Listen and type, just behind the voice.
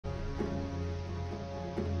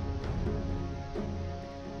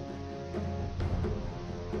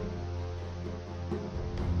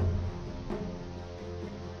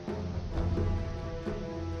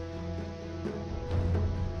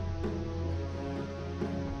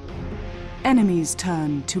Enemy's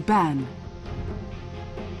turn to ban.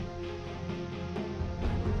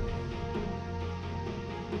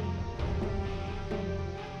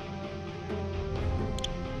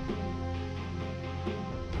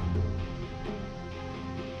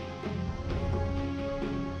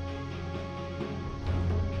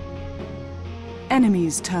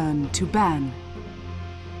 Enemy's turn to ban.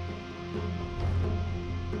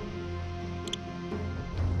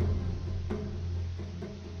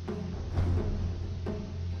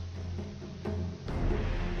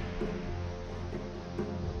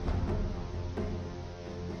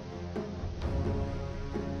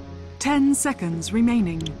 Ten seconds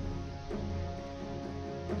remaining.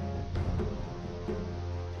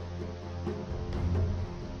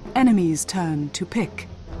 Enemy's turn to pick.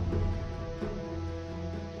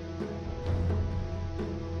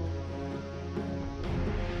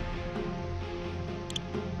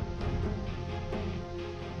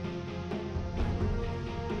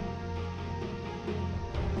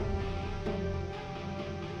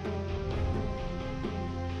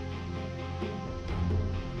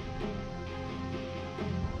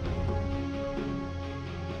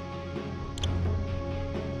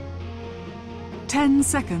 Ten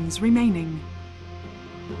seconds remaining.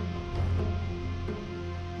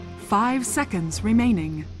 5 seconds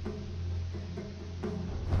remaining.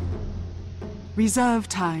 Reserve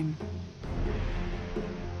time.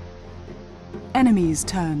 Enemy's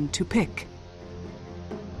turn to pick.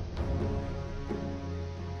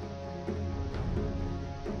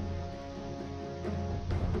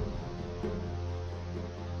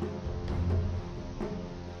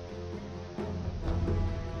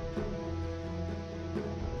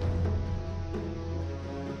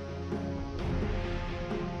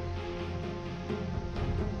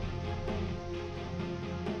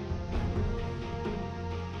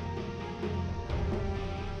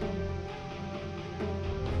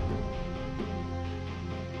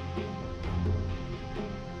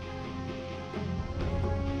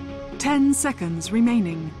 Ten seconds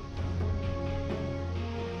remaining.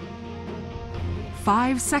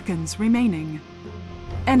 5 seconds remaining.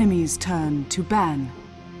 Enemy's turn to ban.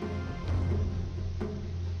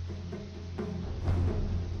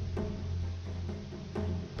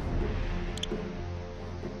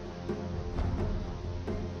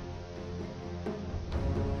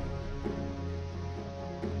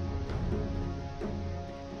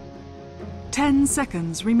 Ten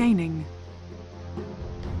seconds remaining.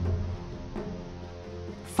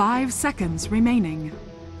 5 seconds remaining.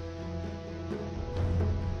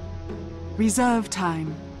 Reserve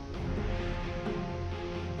time.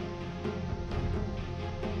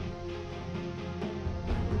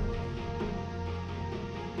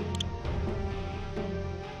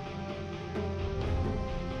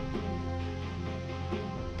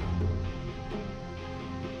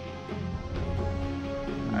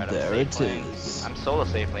 Alright, There it is. I'm solo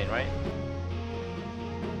safe lane, right?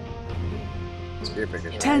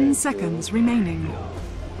 10 seconds remaining.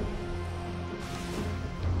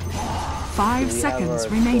 5 seconds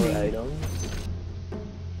remaining.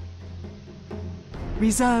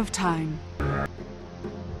 Reserve time.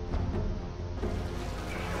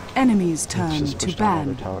 Enemy's turn to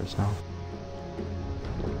ban. Towers now.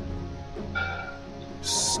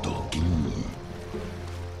 Stalking.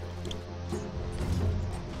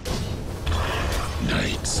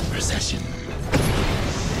 Night's procession.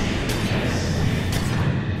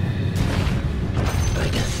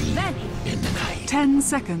 Like a thief in the night. 10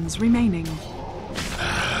 seconds remaining.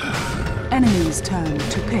 Enemy's turn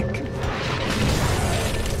to pick.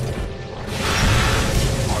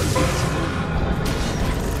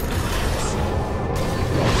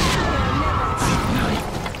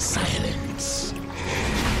 Silence.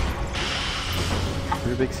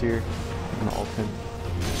 Rubik's here. I'm gonna ult him.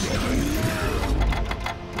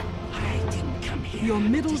 Your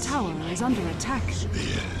middle tower is under attack.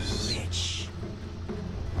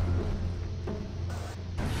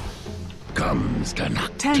 Comes the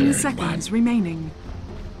nocturne 10 seconds remaining.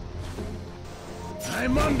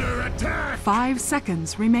 I'm under attack. 5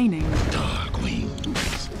 seconds remaining. Dark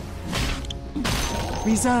wings.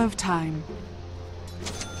 Reserve time.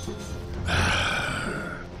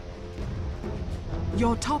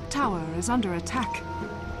 Your top tower is under attack.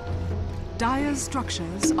 Dire's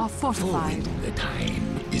structures are For fortified. when the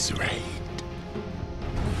time is right,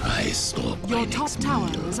 I stalk my Your top next tower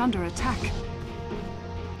meal. is under attack.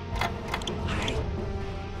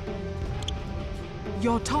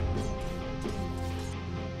 Your top...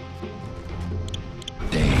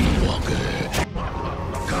 Daywalker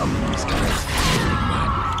comes the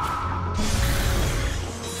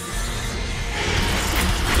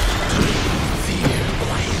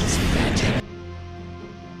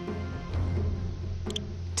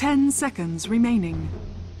 10 seconds remaining.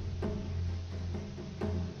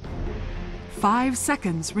 5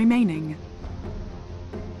 seconds remaining.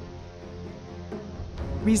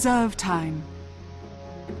 Reserve time.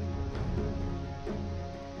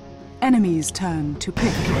 Enemy's turn to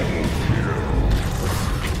pick.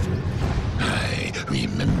 I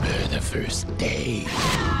remember the first day.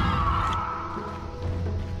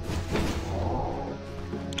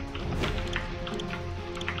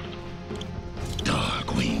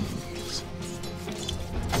 Dark wings.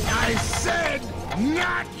 I said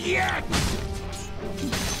not yet!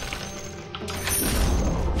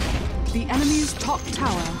 The enemy's top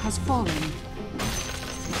tower has fallen.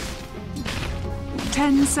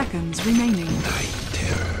 10 seconds remaining. Night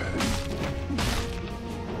terror.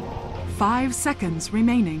 5 seconds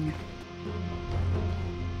remaining.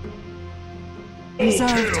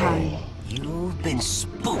 Reserve time. You've been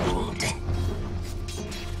spooled.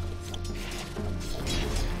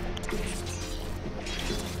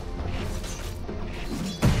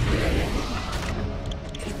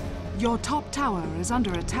 Your top tower is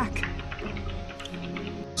under attack.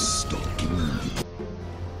 Stalking.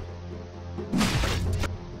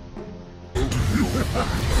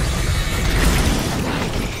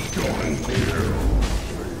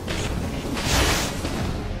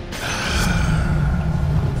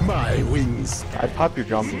 My wings. I'd pop your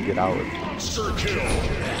jump and get out.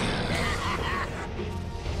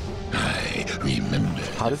 I remember.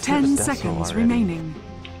 How does 10 seconds remaining.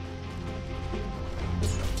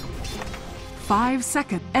 5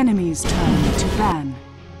 seconds. Enemy's turn to ban.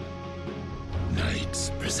 Night's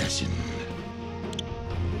procession.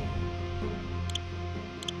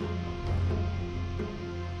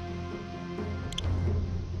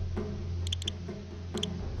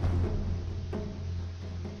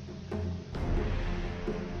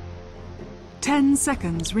 Ten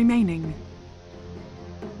seconds remaining.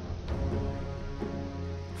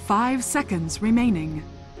 5 seconds remaining.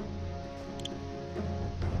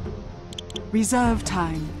 Reserve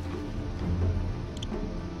time.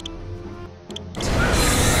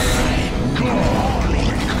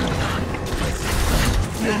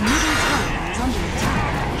 Your middle tower is under attack.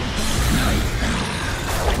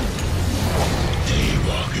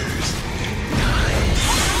 Daywalkers.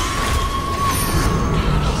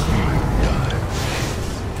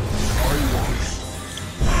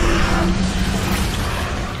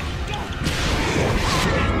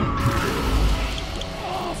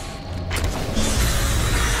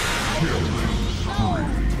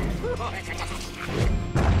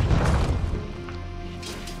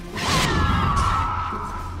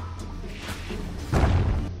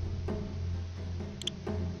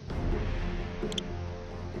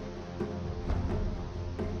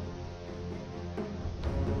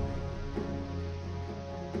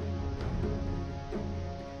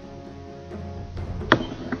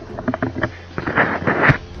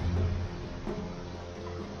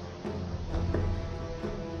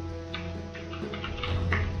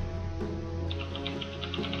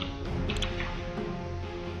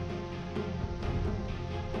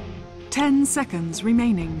 Ten seconds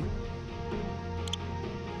remaining.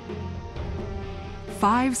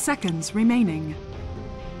 5 seconds remaining.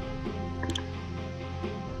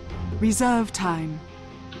 Reserve time.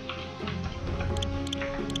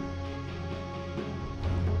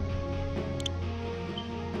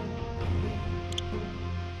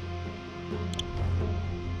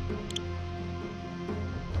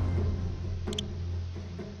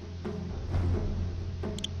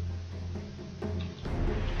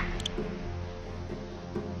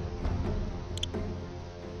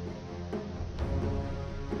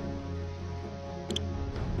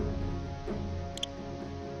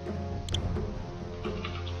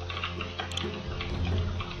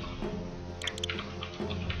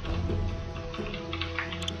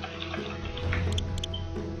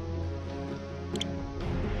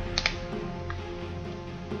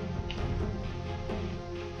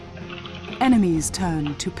 Enemy's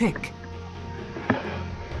turn to pick.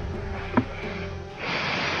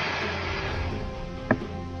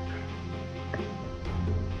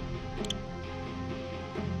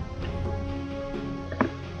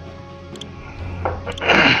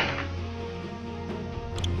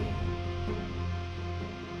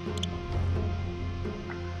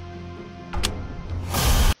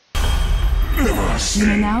 You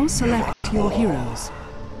may now select your heroes.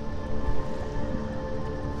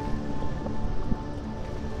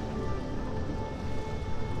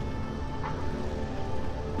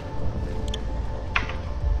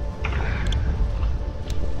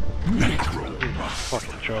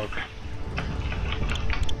 Fucking joke.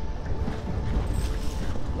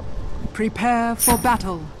 Prepare for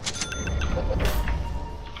battle.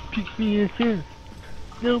 Pick me up here.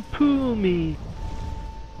 No, pull me.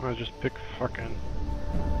 I just pick fucking.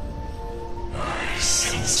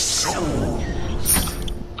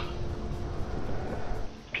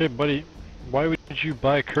 Okay, buddy. Why would you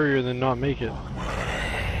buy a courier and then not make it?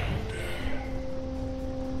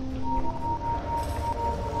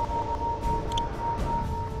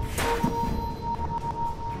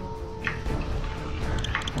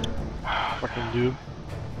 Fucking dude.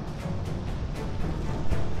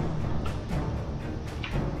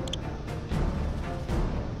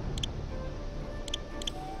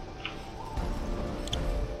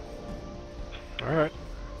 Alright.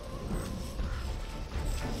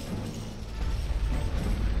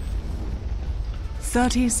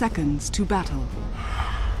 "30 seconds to battle.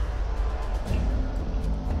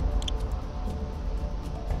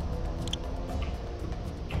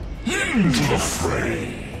 Into the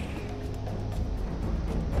fray.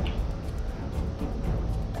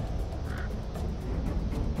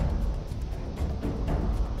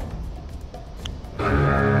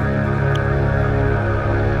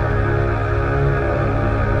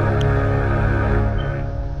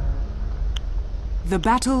 The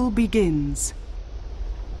battle begins.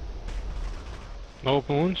 No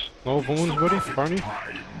open wounds? No open wounds, buddy? Barney?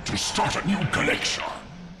 Time to start a new collection.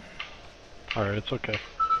 Alright, it's okay.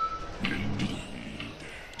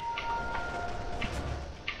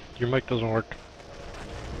 Your mic doesn't work.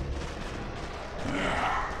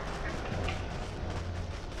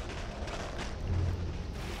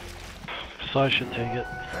 So I should take it.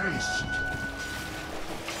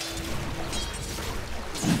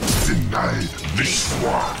 Denied. This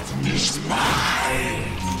one is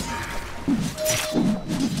mine.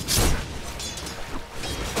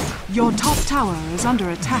 Your top tower is under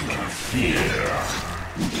attack. Fear.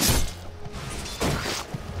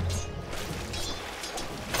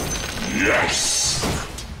 Yes.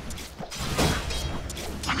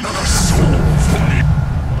 Another soul for me.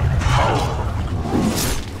 My power grows.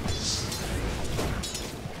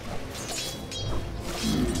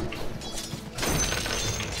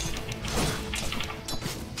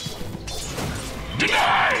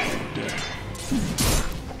 Denied.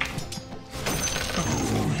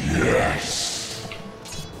 Oh yes.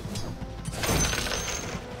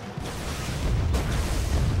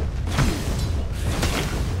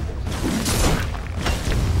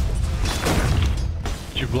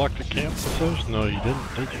 Did you block the camp with those? No, you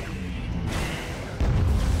didn't, did you?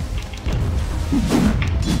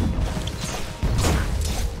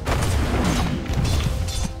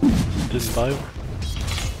 Didn't buy one?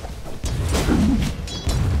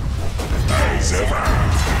 As ever.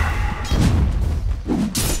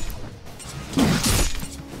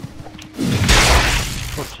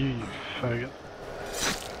 Fuck you, you faggot.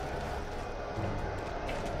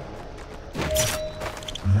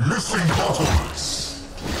 Missing bottles.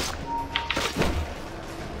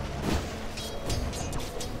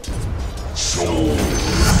 Soul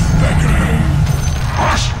beckoning.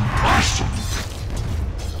 Passion.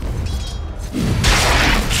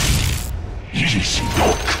 Easy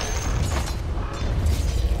look.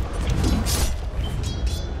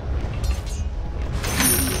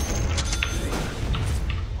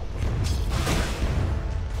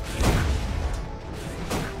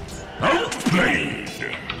 Outplayed.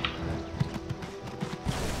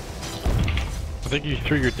 I think you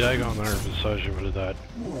threw your dag on there, besides you would have died.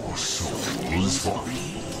 More souls for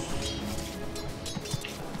me.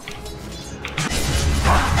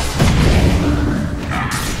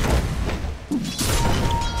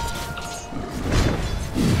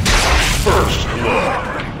 First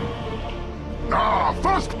blood.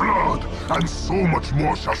 First blood, and so much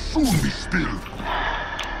more shall soon be spilled.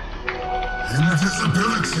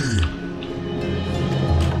 Invisibility.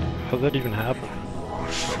 How'd that even happen?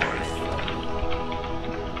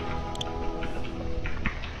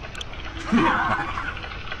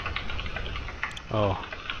 Oh.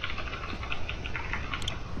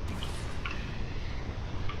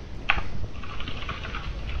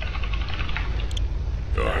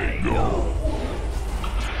 I know.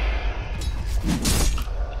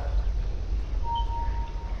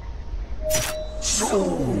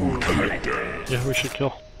 Soul Collector. Yeah, we should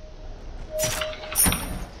kill.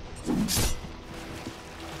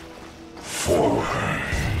 Forward.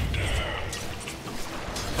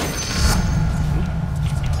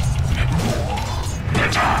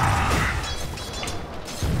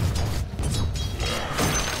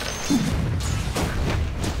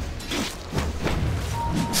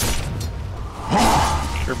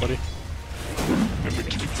 Sure, buddy. Let me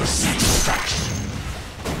keep the satisfaction.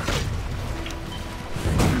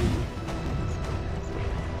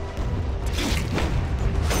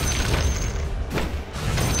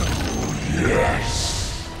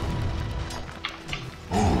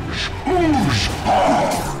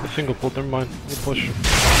 single pull, never mind. We'll push.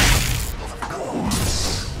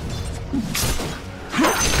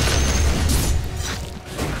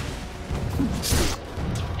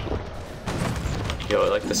 Yo,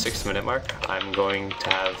 at like the 6-minute mark, I'm going to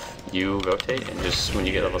have you rotate and just when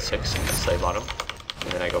you get level 6, slay bottom,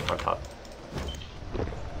 and then I go from top.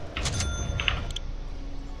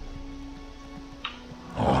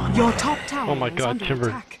 Your top tower Oh my is god, under Timber.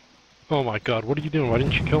 attack. Oh my god, what are you doing? Why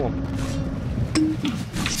didn't you kill him?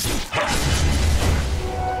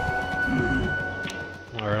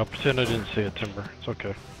 Alright, I'll pretend I didn't see it, Timber. It's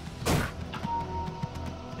okay.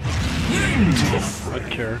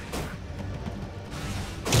 I'd care.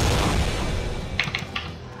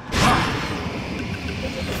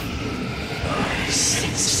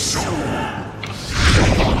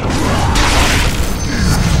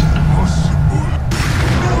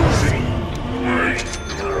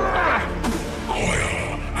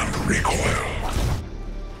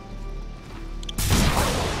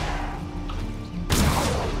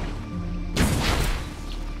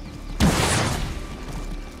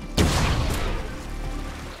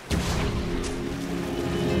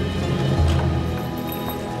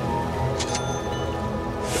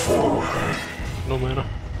 No mana.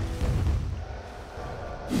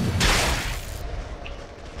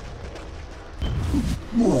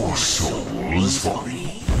 More souls for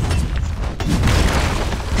me.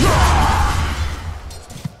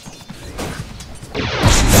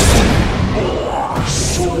 More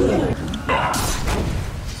soul.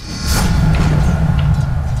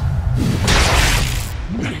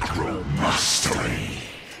 Necro mastery.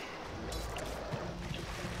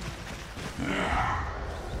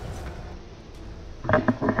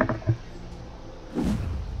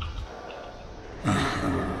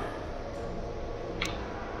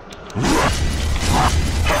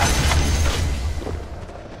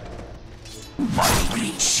 My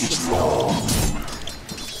reach is long.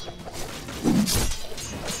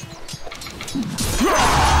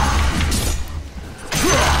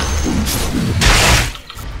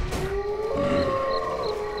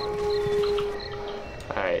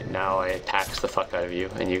 Alright, now I tax the fuck out of you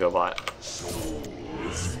and you go bot.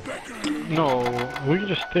 No, we can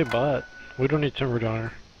just stay bot. We don't need Timber down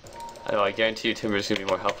here. I guarantee you Timber's gonna be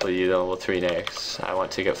more helpful to you than level 3 next. I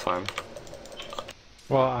want to get farm.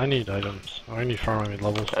 Well, I need items. I need farm, I need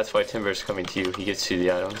levels. That's why Timber's coming to you. He gets you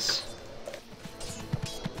the items.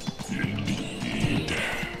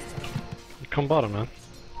 Come bottom, man.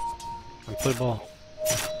 And play ball.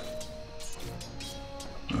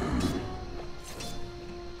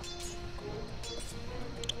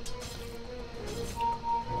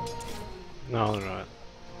 No, they're not.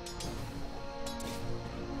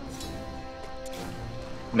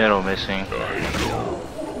 Middle missing.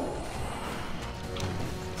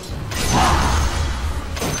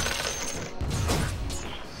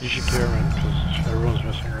 You should care, man, because everyone's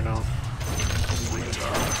missing right now.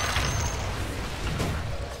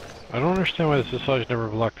 I don't understand why the Sausage never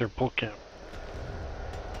blocked their pull camp.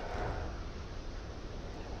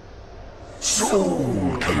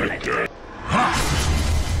 Soul collector.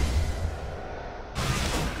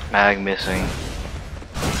 Mag missing.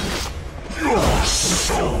 Your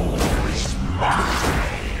soul is mine.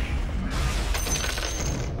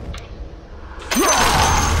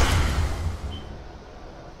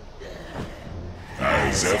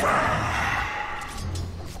 As ever.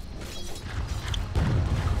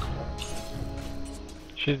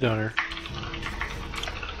 She's down here.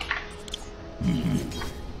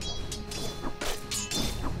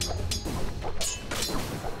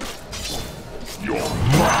 Your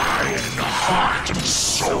mind, heart, and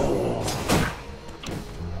soul.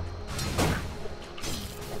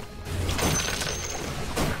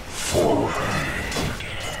 Forward.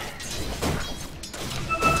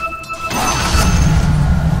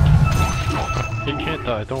 He can't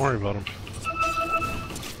die, don't worry about him.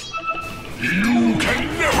 You can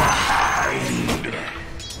never hide.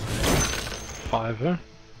 5, eh?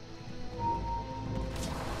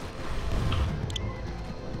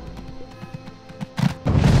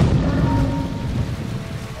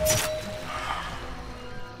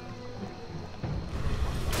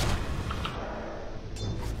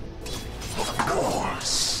 Of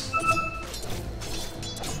course.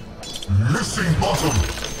 Missing bottom.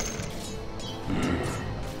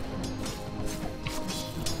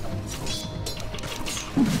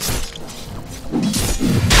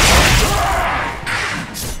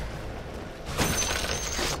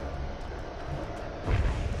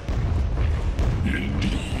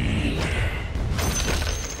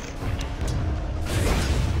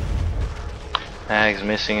 Mag's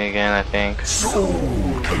missing again, I think.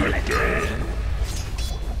 Soul collector.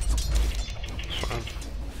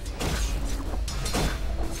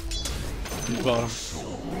 bottom.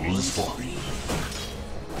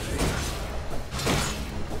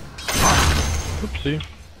 Oopsie.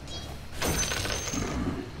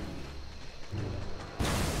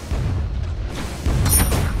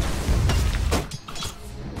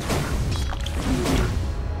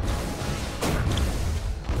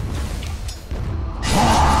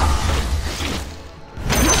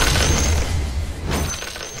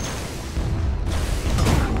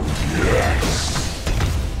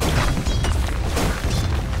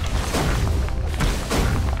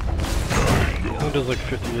 It does like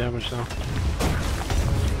 50 damage now.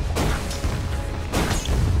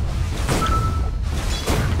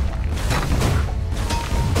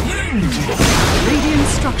 Radiant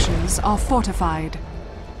structures are fortified.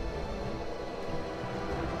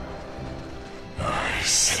 I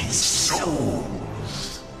sense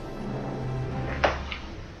souls.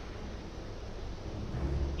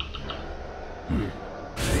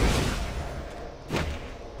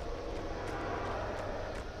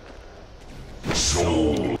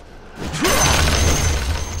 Soul.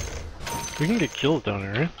 We can get kills down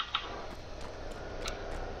here, right?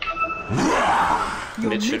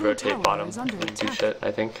 Mid should middle rotate tower bottom is under and do attack. shit,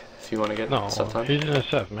 I think, if you want to get No, stuff done. he's in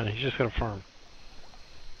SF, man. He's just gonna farm.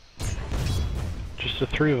 Just the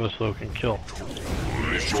three of us, though, can kill.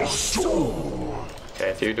 Your soul. Okay,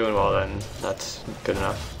 if you're doing well, then that's good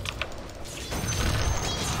enough.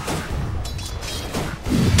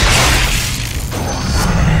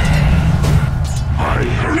 My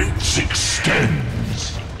reach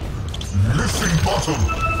extends. Missing bottom.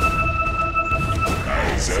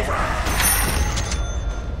 As ever.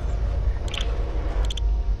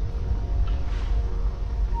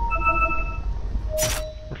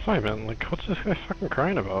 We're fine, man. Like, what's this guy fucking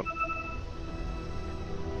crying about?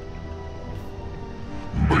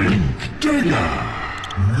 Blink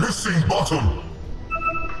dagger. Missing bottom.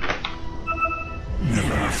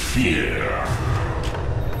 Never fear.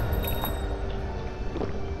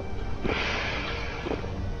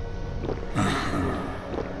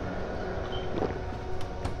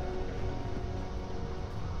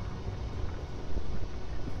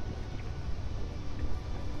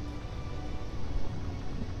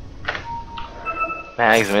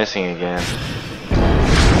 Mag's missing again.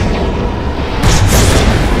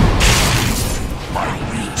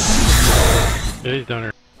 Yeah, he's down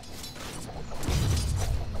here.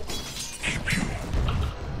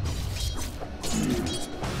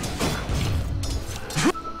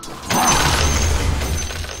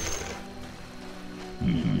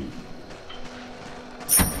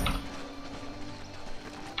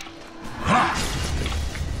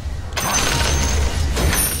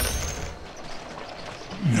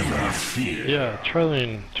 Never fear. Yeah,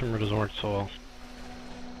 Trillian Timber doesn't work so well.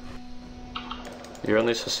 You're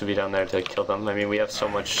only supposed to be down there to kill them. I mean, we have so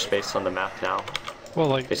much space on the map now. Well,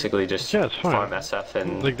 like, Basically just yeah, it's fine. farm SF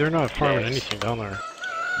and... Like, they're not farming Yes. anything down there.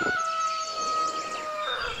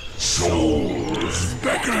 Souls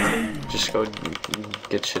beckon. Just go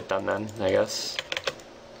get shit done then, I guess.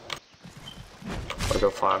 Or go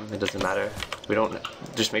farm, it doesn't matter. We don't...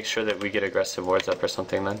 Just make sure that we get aggressive wards up or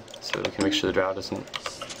something then, so that we can make sure the drow doesn't...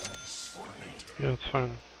 Yeah, it's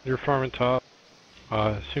fine. You're farming top.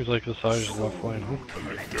 Seems like the side is left lane, huh?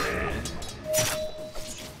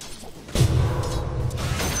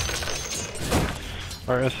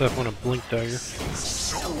 Our SF want a blink dagger.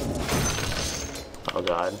 Oh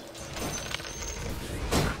god.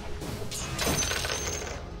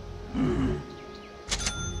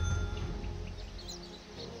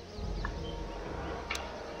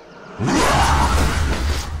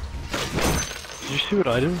 Did you see what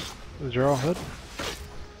items the drow had?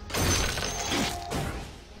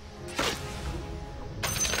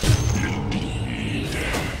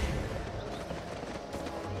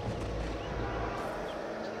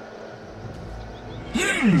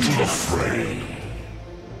 Into the fray.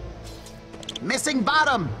 Missing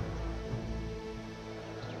bottom!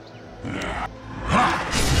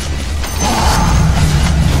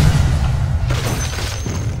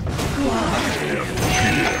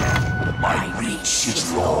 My reach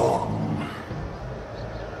is long.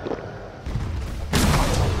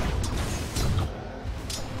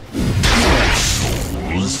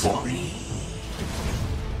 Souls for me.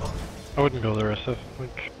 I wouldn't go there, SF.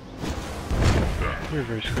 Like, you're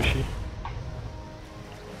very squishy.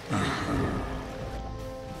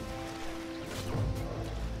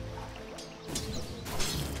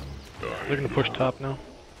 They're gonna push top now.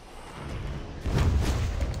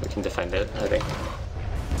 We can defend it, I think.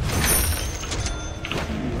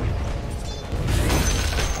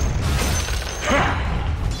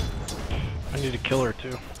 I need to kill her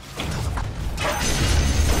too.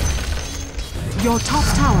 Your top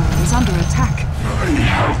tower is under attack. I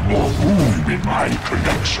have more room in my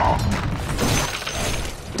collection.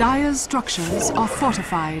 Dire's structures are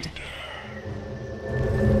fortified.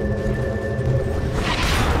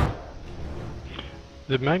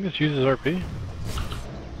 Did Magnus use his RP?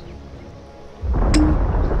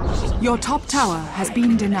 Your top tower has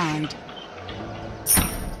been denied.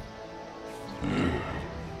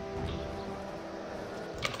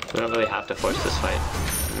 We don't really have to force this fight.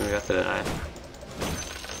 We have to deny.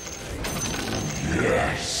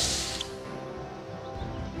 Yes.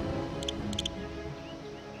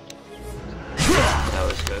 That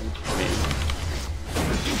was good. I mean,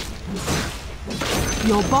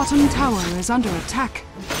 Your bottom tower is under attack.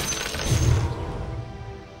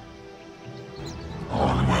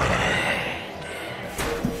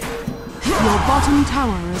 Your bottom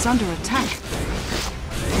tower is under attack.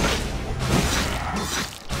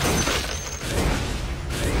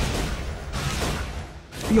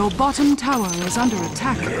 Your bottom tower is under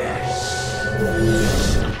attack.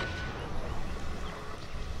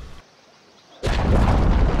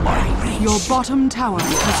 Your bottom tower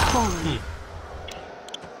has fallen.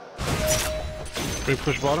 Can we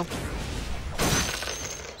push bottom?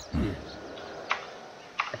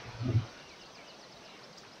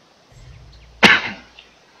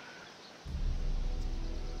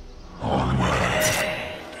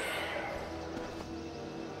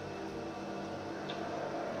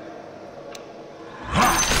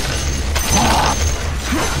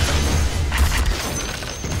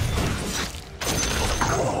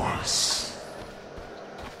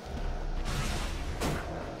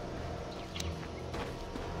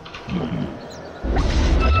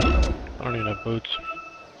 I don't even have boots.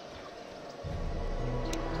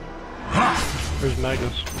 Where's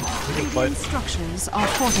Magnus? We can fight. Structures are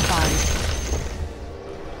fortified.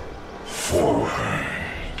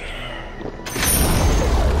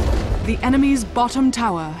 The enemy's bottom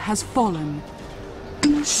tower has fallen.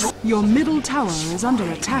 Your middle tower is under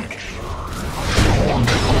attack.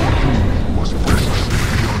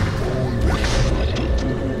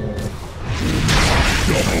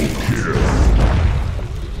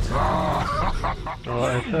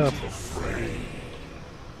 Alright, up.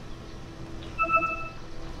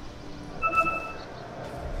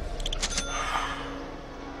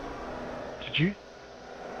 Did you?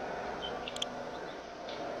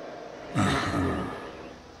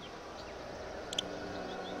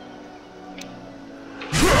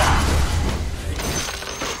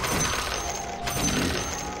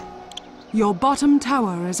 Your bottom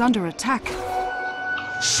tower is under attack.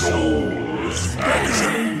 Souls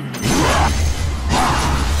magazine.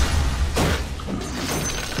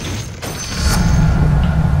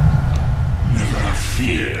 Never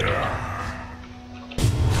fear.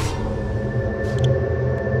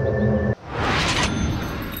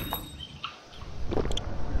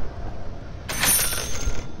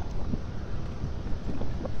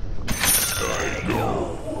 I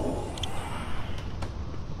know.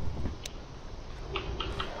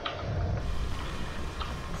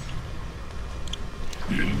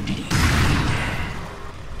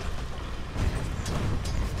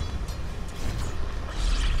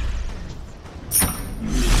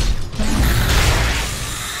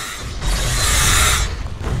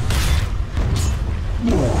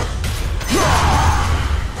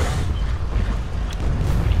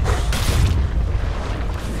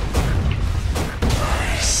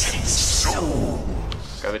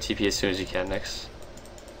 grab a TP as soon as you can next.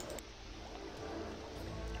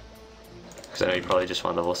 Because I know you probably just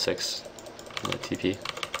want level 6 on the TP.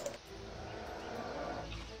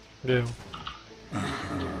 Yeah.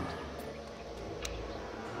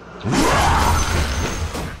 I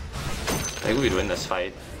think we'd win this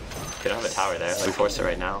fight. We don't have a tower there. We force it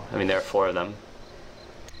right now. I mean, there are 4 of them.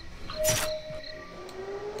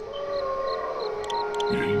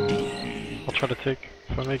 I'll try to take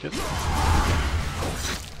if I make it.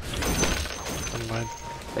 Never mind.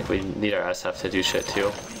 I think we need our SF to do shit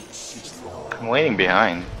too. I'm waiting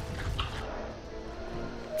behind.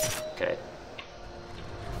 Okay.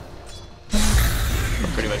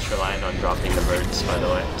 We're pretty much relying on dropping the birds, by the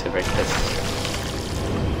way, to break this.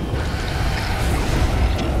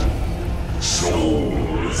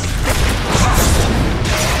 Souls.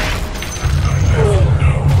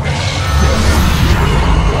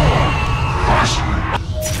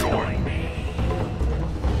 Join me.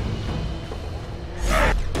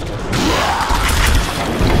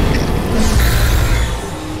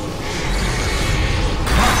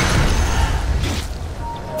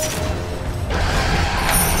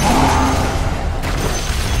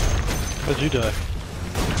 How'd you die?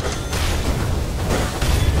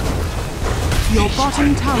 Your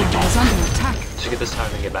bottom tower is under attack. Just get this tower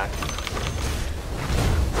and then get back.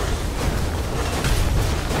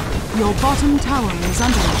 Your bottom tower is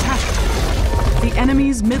under attack. The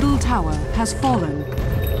enemy's middle tower has fallen.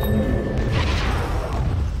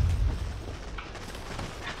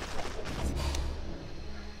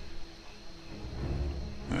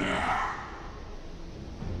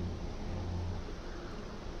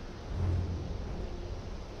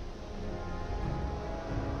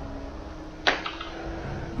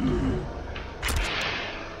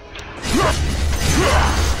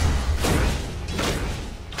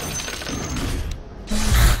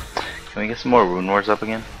 Can we get some more rune wars up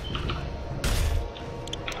again?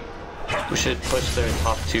 We should push their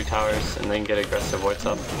top 2 towers and then get aggressive wards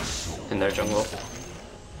up in their jungle.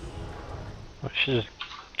 I should just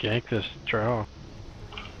gank this drow.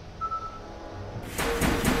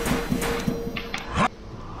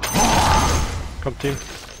 Come team.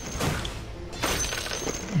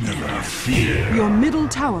 Never fear. Your middle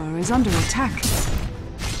tower is under attack.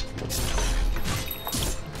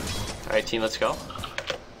 Alright team, let's go.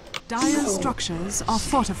 Dire structures are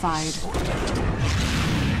fortified.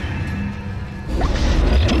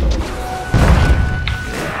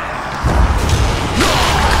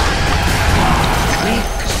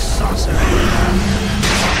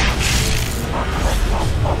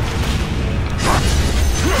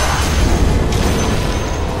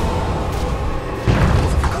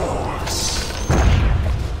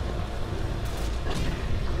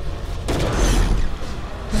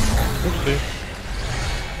 Oopsie.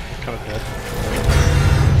 Kind of dead.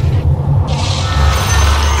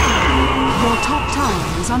 Your top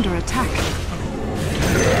tower is under attack.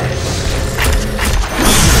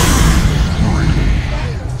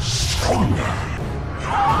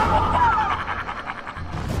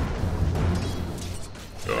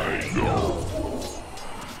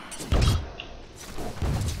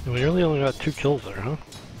 We really only got 2 kills there, huh?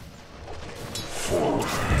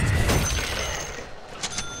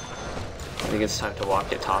 I think it's time to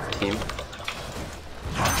walk it top team.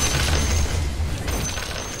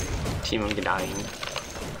 Team, I'm dying.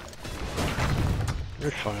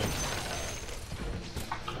 You're fine.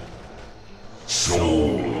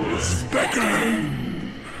 Souls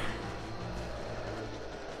beckon.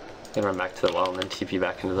 Then run back to the well and then TP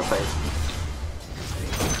back into the fight.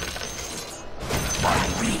 My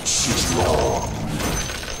reach is long.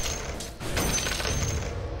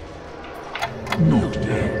 Not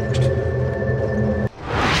yet.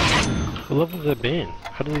 What level is that Bane?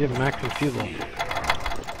 How did he get max enfeeble?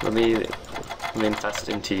 Let me infest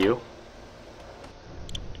into you.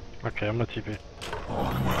 Okay, I'm gonna TP.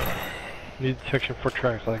 Need detection for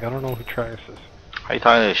tracks. Like, I don't know who tracks this. Are you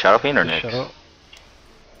talking to Shadow Fiend or The Nyx? Shadow?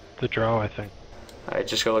 The drow, I think. Alright,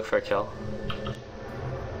 just go look for a kill.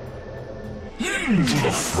 Into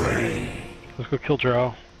the fray. Let's go kill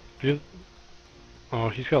drow. Oh,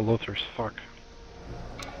 he's got Lothars. Fuck.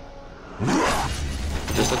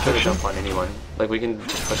 Just look for the jump on anyone. Like, we can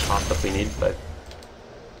just push top if we need, but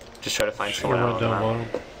just try to find someone Run out on the down map. bottom.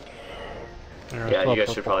 There, Yeah, I saw you guys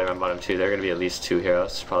purple. should probably run bottom too. There are gonna be at least 2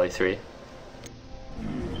 heroes, probably 3.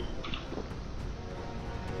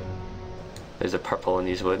 There's a purple in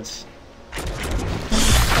these woods.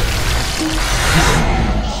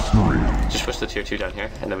 Just push the tier 2 down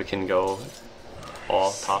here, and then we can go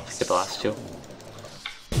all top, get the last 2.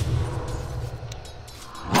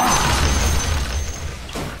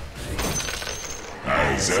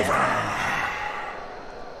 As ever.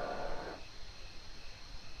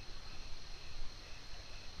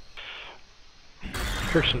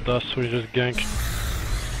 Here's some dust, so we just gank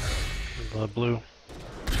the blue.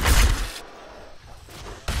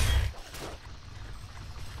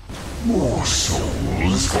 More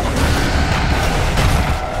souls.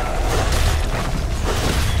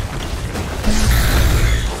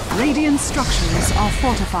 Radiant structures are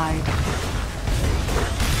fortified.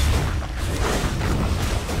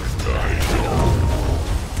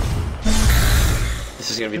 This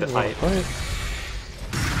is gonna be the fight.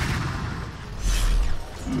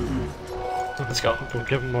 Let's go. We'll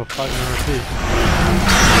give him a 5-minute RP.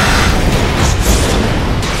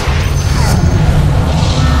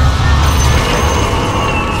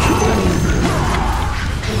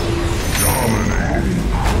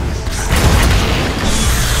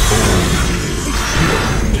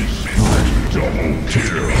 Double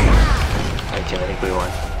kill. Alright team, I think we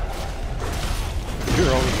won.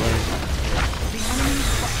 You're always winning.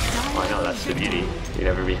 Oh, I know, that's the beauty. You're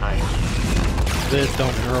never behind. They had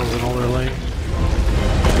down arrows in all their lanes.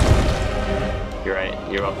 You're right.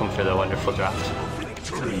 You're welcome for the wonderful draft.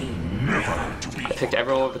 Victory never to be. I picked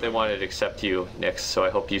everyone but they wanted except you, Nyx, so I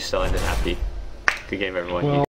hope you still ended happy. Good game, everyone. Well,